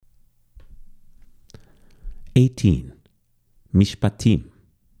18. Mishpatim.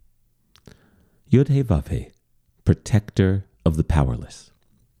 Yod-Heh-Vav-Heh, protector of the powerless.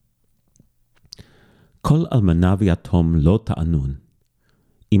 Kol almana v'yatom lo ta'anun,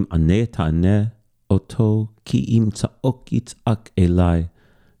 im aneh ta'aneh oto ki im tza'ok yitz'ak elai,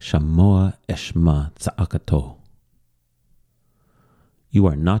 shamoa eshma tza'akato. You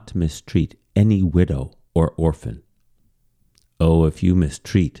are not to mistreat any widow or orphan. Oh, if you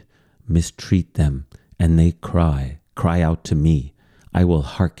mistreat them, and they cry out to me, I will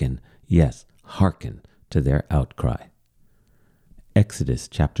hearken, yes, hearken to their outcry. Exodus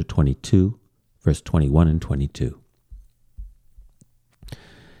chapter 22, verse 21 and 22.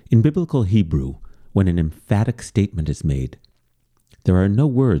 In biblical Hebrew, when an emphatic statement is made, there are no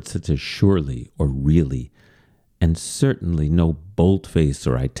words such as surely or really, and certainly no boldface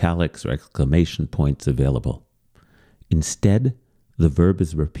or italics or exclamation points available. Instead, the verb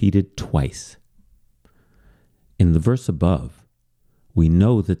is repeated twice. In the verse above, we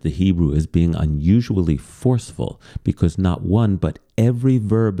know that the Hebrew is being unusually forceful because not one but every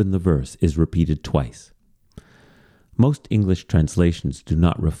verb in the verse is repeated twice. Most English translations do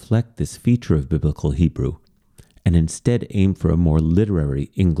not reflect this feature of biblical Hebrew and instead aim for a more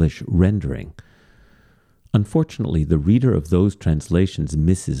literary English rendering. Unfortunately, the reader of those translations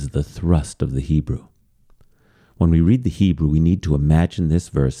misses the thrust of the Hebrew. When we read the Hebrew, we need to imagine this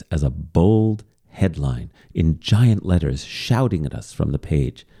verse as a bold headline in giant letters shouting at us from the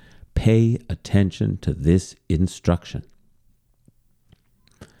page, "Pay attention to this instruction."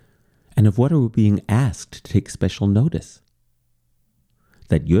 And of what are we being asked to take special notice?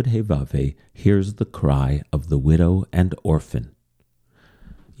 That Yod-Heh-Vav-Heh hears the cry of the widow and orphan.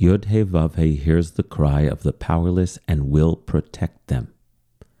 Yod-Heh-Vav-Heh hears the cry of the powerless and will protect them.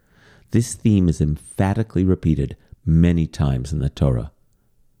 This theme is emphatically repeated many times in the Torah.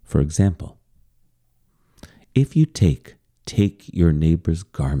 For example, if you take your neighbor's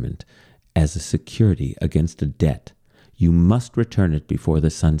garment as a security against a debt, you must return it before the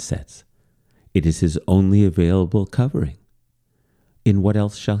sun sets. It is his only available covering. In what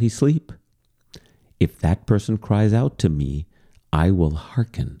else shall he sleep? If that person cries out to me, I will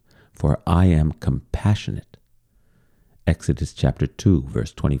hearken, for I am compassionate. Exodus chapter 2,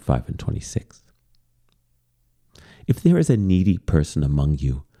 verse 25 and 26. If there is a needy person among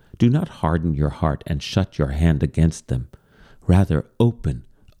you, do not harden your heart and shut your hand against them. Rather, open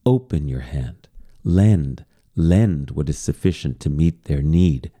your hand. Lend what is sufficient to meet their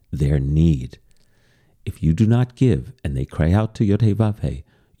need. If you do not give, and they cry out to Yod-Heh-Vav-Heh,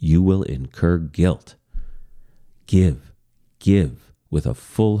 you will incur guilt. Give with a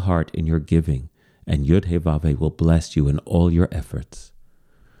full heart in your giving, and Yod-Heh-Vav-Heh will bless you in all your efforts.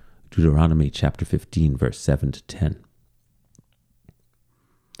 Deuteronomy chapter 15, verse 7 to 10.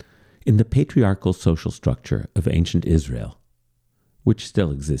 In the patriarchal social structure of ancient Israel, which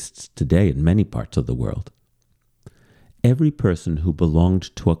still exists today in many parts of the world, every person who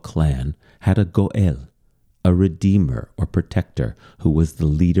belonged to a clan had a goel, a redeemer or protector who was the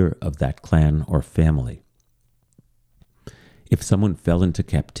leader of that clan or family. If someone fell into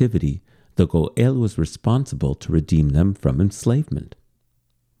captivity, the goel was responsible to redeem them from enslavement.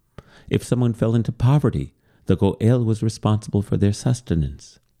 If someone fell into poverty, the goel was responsible for their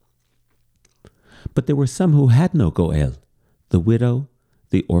sustenance. But there were some who had no goel, the widow,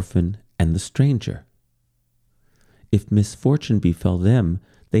 the orphan, and the stranger. If misfortune befell them,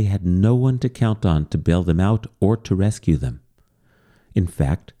 they had no one to count on to bail them out or to rescue them. In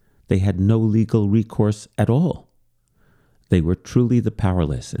fact, they had no legal recourse at all. They were truly the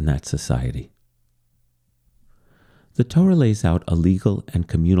powerless in that society. The Torah lays out a legal and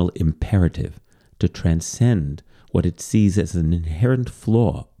communal imperative to transcend what it sees as an inherent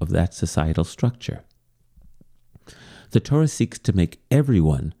flaw of that societal structure. The Torah seeks to make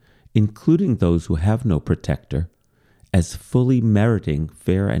everyone, including those who have no protector, as fully meriting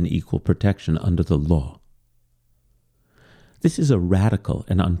fair and equal protection under the law. This is a radical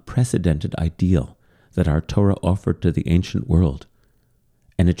and unprecedented ideal that our Torah offered to the ancient world,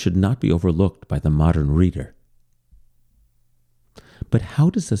 and it should not be overlooked by the modern reader. But how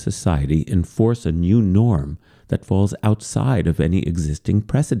does a society enforce a new norm that falls outside of any existing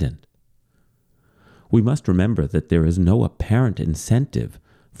precedent? We must remember that there is no apparent incentive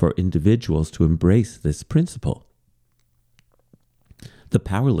for individuals to embrace this principle. The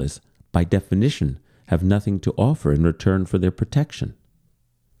powerless, by definition, have nothing to offer in return for their protection.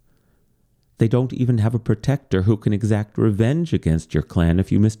 They don't even have a protector who can exact revenge against your clan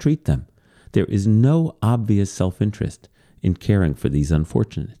if you mistreat them. There is no obvious self-interest in caring for these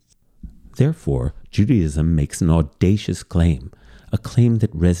unfortunates. Therefore, Judaism makes an audacious claim, a claim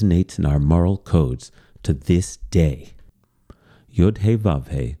that resonates in our moral codes to this day.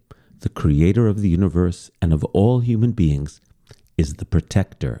 Yod-Heh-Vav-Heh, the creator of the universe and of all human beings, is the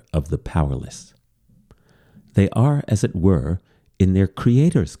protector of the powerless. They are, as it were, in their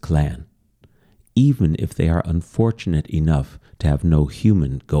creator's clan, even if they are unfortunate enough to have no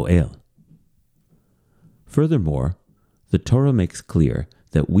human Goel. Furthermore, the Torah makes clear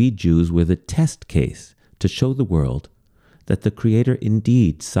that we Jews were the test case to show the world that the Creator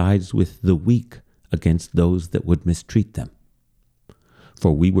indeed sides with the weak against those that would mistreat them.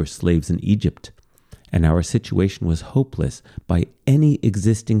 For we were slaves in Egypt, and our situation was hopeless by any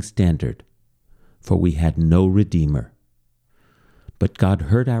existing standard, for we had no Redeemer. But God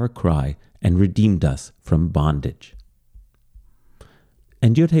heard our cry and redeemed us from bondage.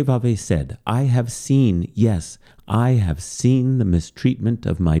 And Yod-Heh-Vav-Heh said, I have seen, yes, I have seen the mistreatment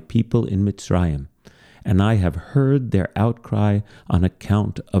of my people in Mitzrayim, and I have heard their outcry on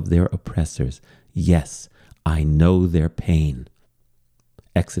account of their oppressors. Yes, I know their pain.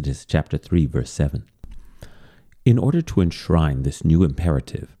 Exodus chapter 3, verse 7. In order to enshrine this new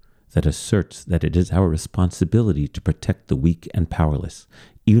imperative that asserts that it is our responsibility to protect the weak and powerless,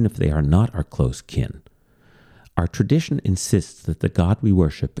 even if they are not our close kin, our tradition insists that the God we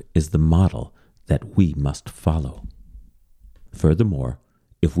worship is the model that we must follow. Furthermore,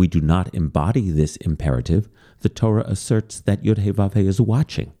 if we do not embody this imperative, the Torah asserts that Yod-Heh-Vav-Heh is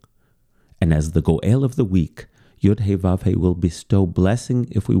watching. And as the Goel of the weak, Yod-Heh-Vav-Heh will bestow blessing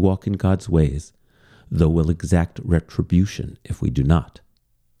if we walk in God's ways, though will exact retribution if we do not.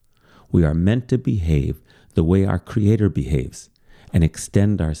 We are meant to behave the way our Creator behaves, and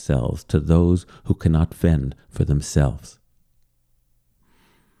extend ourselves to those who cannot fend for themselves.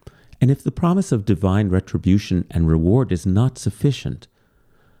 And if the promise of divine retribution and reward is not sufficient,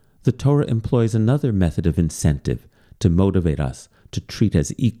 the Torah employs another method of incentive to motivate us to treat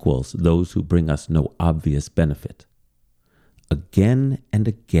as equals those who bring us no obvious benefit. Again and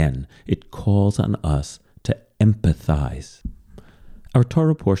again, it calls on us to empathize. Our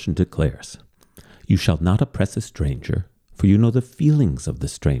Torah portion declares, You shall not oppress a stranger, for you know the feelings of the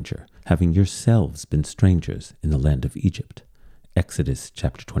stranger, having yourselves been strangers in the land of Egypt. Exodus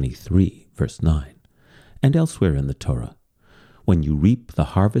chapter 23, verse 9. And elsewhere in the Torah, when you reap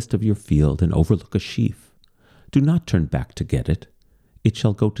the harvest of your field and overlook a sheaf, do not turn back to get it. It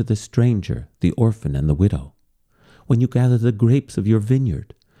shall go to the stranger, the orphan, and the widow. When you gather the grapes of your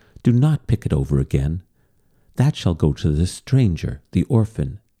vineyard, do not pick it over again. That shall go to the stranger, the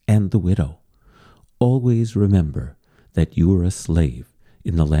orphan, and the widow. Always remember that you were a slave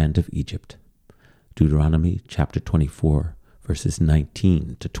in the land of Egypt. Deuteronomy chapter 24, verses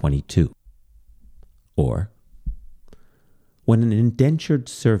 19 to 22. Or, when an indentured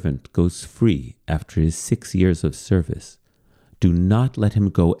servant goes free after his 6 years of service, do not let him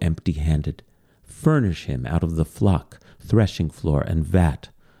go empty-handed. Furnish him out of the flock, threshing floor, and vat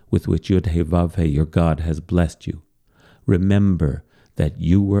with which Yod-Heh-Vav-Heh your God has blessed you. Remember that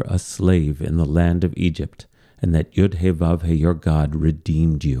you were a slave in the land of Egypt, and that Yod-Heh-Vav-Heh your God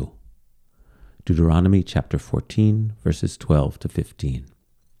redeemed you. Deuteronomy chapter 14, verses 12 to 15.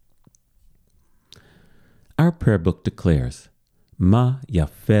 Our prayer book declares, Ma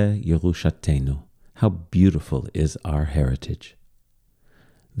Yafeh Yerushatenu, how beautiful is our heritage.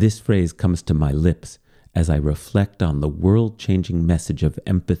 This phrase comes to my lips as I reflect on the world-changing message of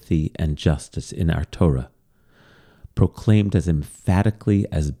empathy and justice in our Torah, proclaimed as emphatically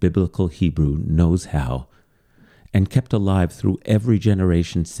as biblical Hebrew knows how, and kept alive through every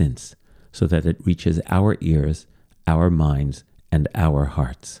generation since, so that it reaches our ears, our minds, and our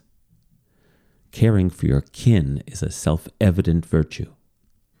hearts. Caring for your kin is a self-evident virtue.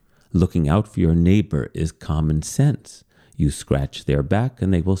 Looking out for your neighbor is common sense. You scratch their back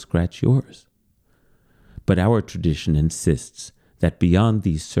and they will scratch yours. But our tradition insists that beyond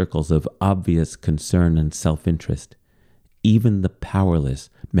these circles of obvious concern and self-interest, even the powerless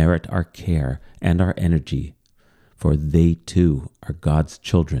merit our care and our energy, for they too are God's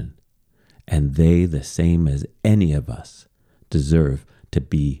children, and they, the same as any of us, deserve to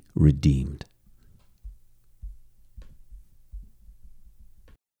be redeemed.